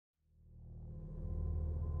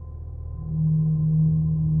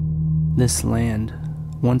This land,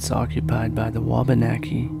 once occupied by the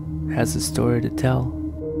Wabanaki, has a story to tell.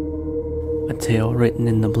 A tale written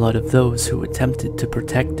in the blood of those who attempted to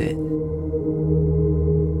protect it.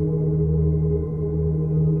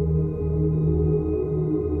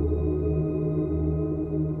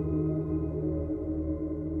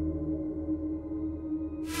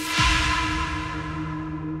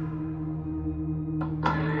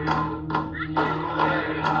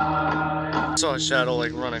 I saw a shadow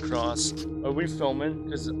like run across. Are we filming?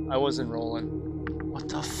 Because I wasn't rolling. What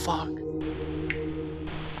the fuck? What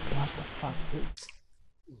the fuck, dude?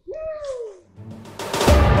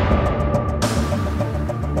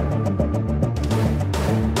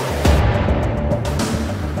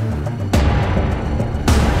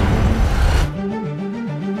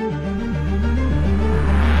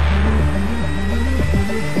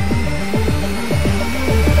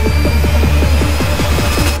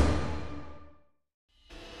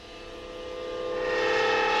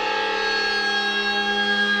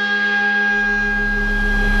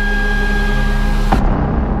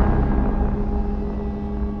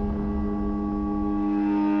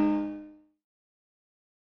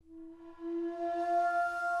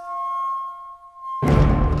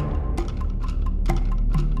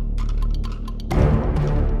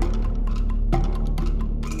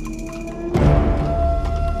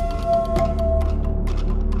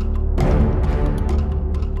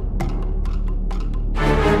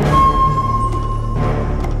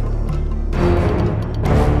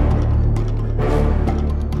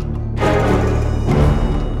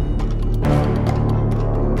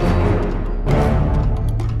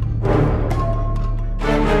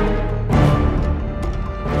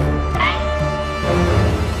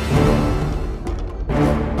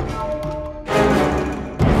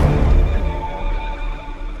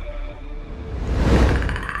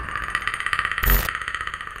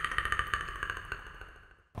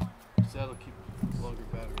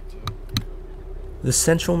 The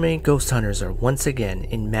Central Maine ghost hunters are once again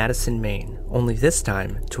in Madison, Maine, only this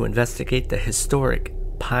time to investigate the historic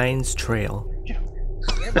Pines Trail.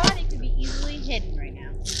 Your body could be easily hidden right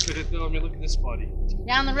now. Let me look at this body.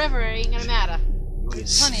 Down the river, it ain't gonna matter.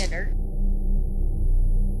 There's plenty of dirt.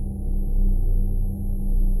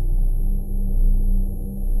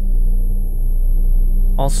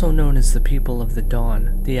 Also known as the People of the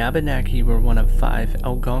Dawn, the Abenaki were one of 5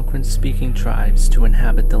 Algonquin-speaking tribes to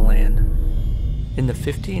inhabit the land. In the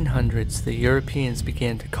 1500s, the Europeans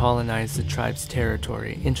began to colonize the tribe's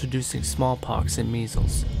territory, introducing smallpox and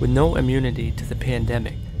measles. With no immunity to the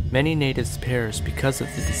pandemic, many natives perished because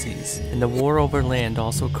of the disease, and the war over land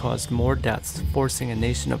also caused more deaths, forcing a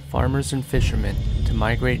nation of farmers and fishermen to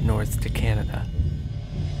migrate north to Canada.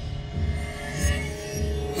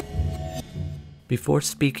 Before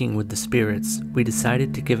speaking with the spirits, we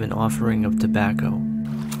decided to give an offering of tobacco.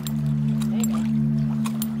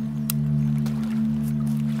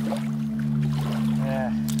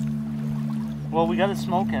 Well, we got it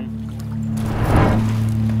smoking.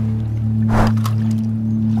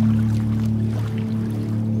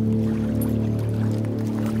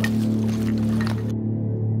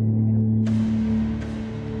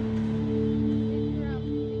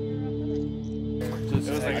 It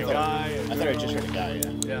was like a guy. I thought I just heard a guy,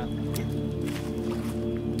 yeah.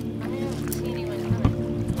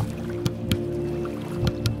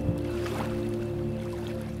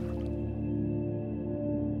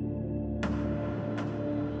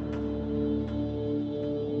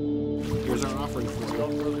 Here's our offering for the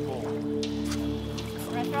bowl.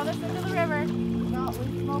 We're gonna throw this into the river. No, we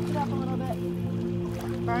smoke it up a little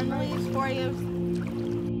bit. Burn the leaves for you.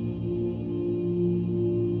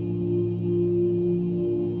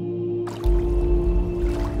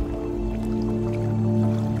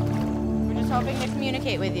 Hoping to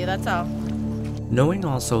communicate with you, that's all. Knowing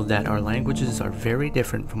also that our languages are very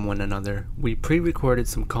different from one another, we pre-recorded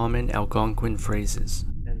some common Algonquin phrases.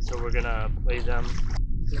 And so we're gonna play them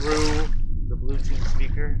through the Bluetooth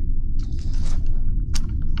speaker.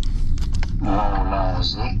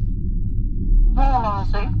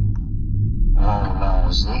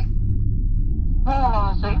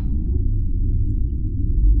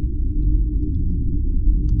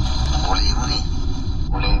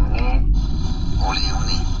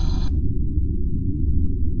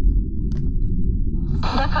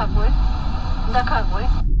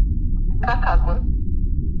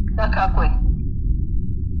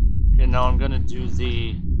 Okay, now I'm gonna do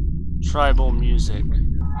the tribal music.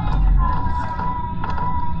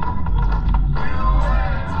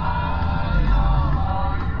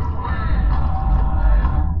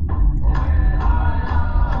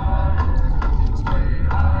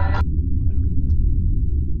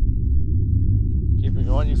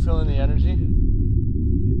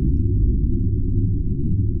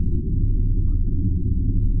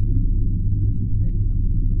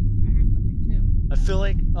 feel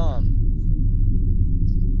like,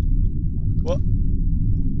 what?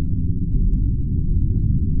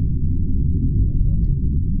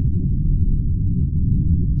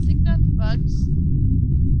 I think that's bugs.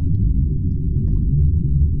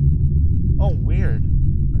 Oh, weird.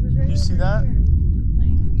 Do you see that?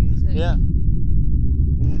 Playing music. Yeah.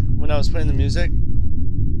 When I was playing the music?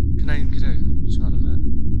 Can I get a shot of it?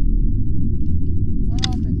 I don't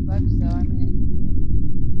know if it's bugs though. I mean, it could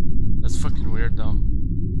be. That's fucking weird though.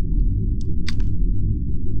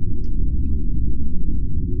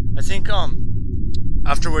 I think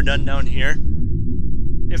after we're done down here,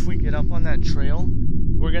 if we get up on that trail,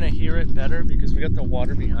 we're gonna hear it better because we got the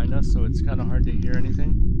water behind us, so it's kind of hard to hear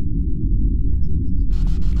anything.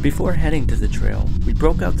 Before heading to the trail, we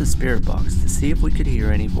broke out the spirit box to see if we could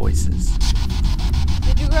hear any voices.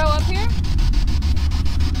 Did you grow up here?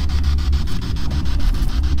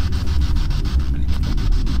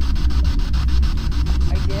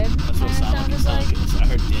 I did. That's what it sounded like. I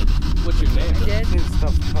heard did. What's your name? I did. I've seen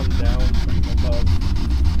stuff come down from above.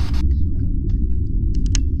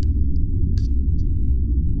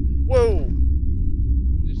 Whoa!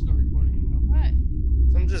 Just start recording it now. What?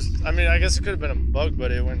 I mean, I guess it could have been a bug,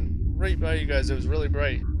 but it went right by you guys. It was really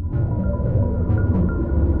bright.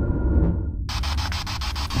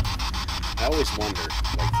 I always wonder,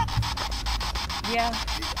 like, Yeah.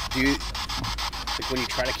 do you, like, when you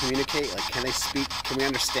try to communicate, like, can they speak? Can we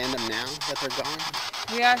understand them now that they're gone?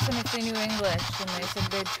 We asked them if they knew English, and they said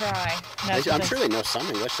they'd try. No, I'm sure they know some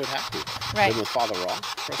English. They'd have to. Right. Living with Father Rawl.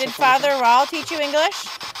 for Did some point in Father Rawl teach you English?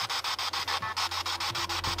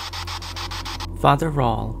 Father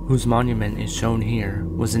Rawl, whose monument is shown here,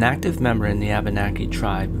 was an active member in the Abenaki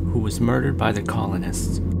tribe who was murdered by the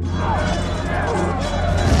colonists.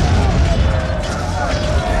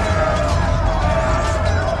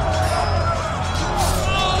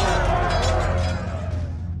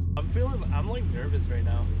 I'm like nervous right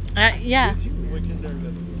now. Yeah. Wicked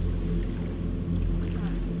nervous.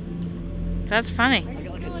 That's funny. I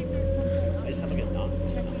just have like a knot.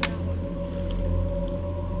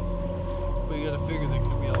 But you gotta figure there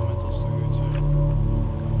could be elementals through here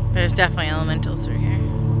too. There's definitely elementals through here.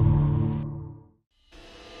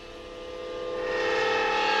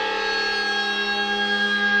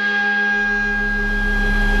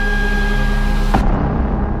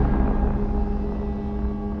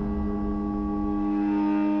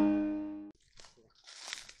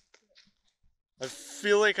 I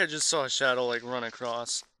feel like I just saw a shadow like run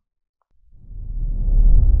across.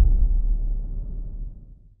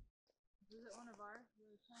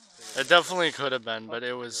 It definitely could have been, but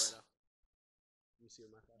it was. You see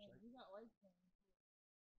with my flashlight?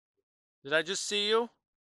 Did I just see you?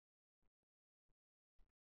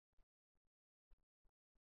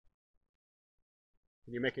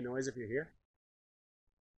 Can you make a noise if you're here?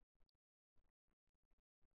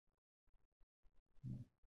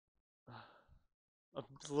 I'm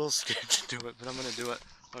a little scared to do it, but I'm gonna do it.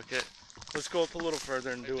 Okay, let's go up a little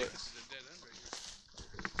further and do it.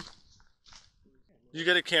 You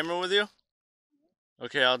got a camera with you?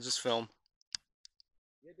 Okay, I'll just film.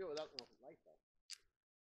 Yeah, do it without no light though.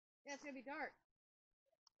 Yeah, it's gonna be dark.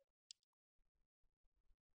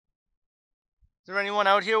 Is there anyone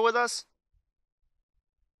out here with us?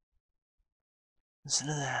 Listen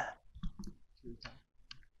to that. And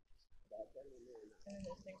then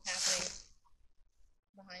there's things happening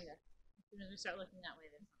behind us. As soon as we start looking that way,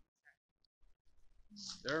 then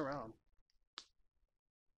They're around.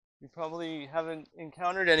 You probably haven't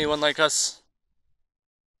encountered anyone like us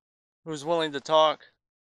who's willing to talk.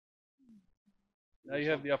 Now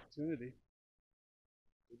you have the opportunity.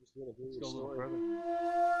 Let's go a little further.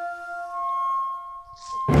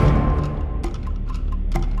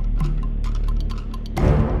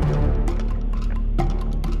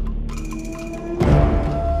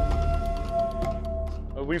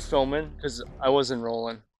 Are we filming? Because I wasn't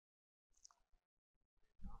rolling.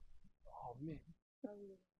 Oh, man.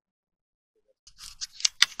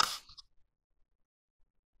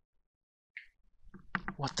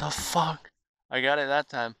 What the fuck? I got it that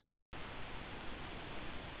time.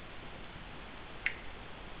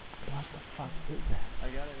 What the fuck is that? I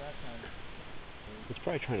got it that time. It's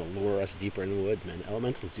probably trying to lure us deeper into the woods, man.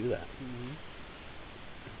 Elementals do that.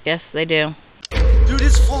 yes, they do. Dude,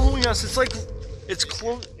 it's following us. It's like, it's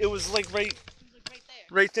close. It was like right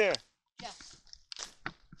there. Yeah.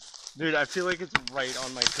 Dude, I feel like it's right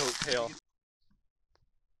on my coattail.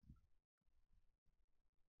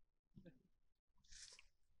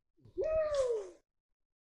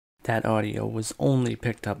 That audio was only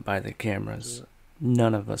picked up by the cameras.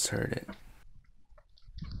 None of us heard it.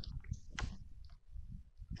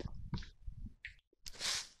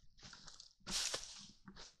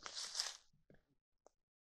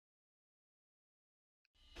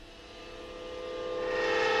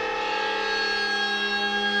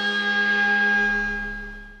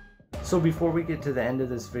 So before we get to the end of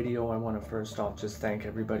this video, I want to first off just thank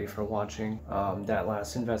everybody for watching. That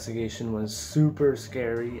last investigation was super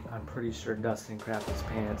scary. I'm pretty sure Dustin crapped his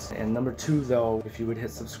pants. And number 2 though, if you would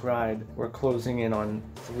hit subscribe, we're closing in on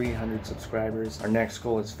 300 subscribers. Our next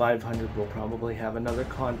goal is 500. We'll probably have another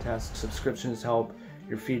contest. Subscriptions help,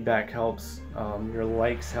 your feedback helps, your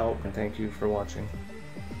likes help, and thank you for watching.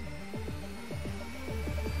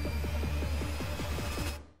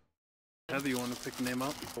 Heather, you want to pick the name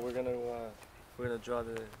up? We're gonna draw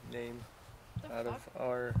the name out of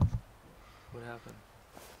our. What happened?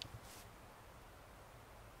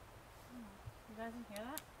 You guys didn't hear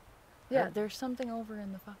that? Yeah, there's something over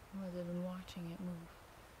in the fucking woods. I've been watching it move.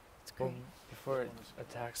 It's great. Well, before it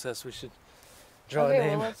attacks us, we should draw Okay, a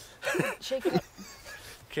name. well, let's shake it up.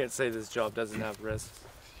 Can't say this job doesn't have risks.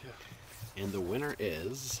 And the winner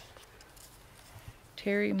is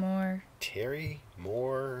Terry Moore. Terry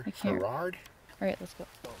Moore I can't- Gerard. All right, let's go.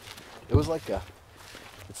 It was like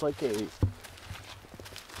it's like a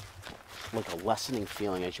lessening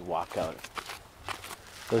feeling as you walk out.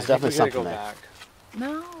 There's definitely I think something we there.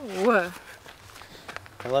 gotta go No. back.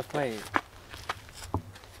 I left my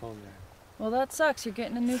phone there. Well, that sucks. You're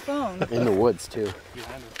getting a new phone. In the woods too.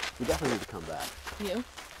 Behind us. We definitely need to come back. You?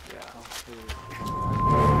 Yeah.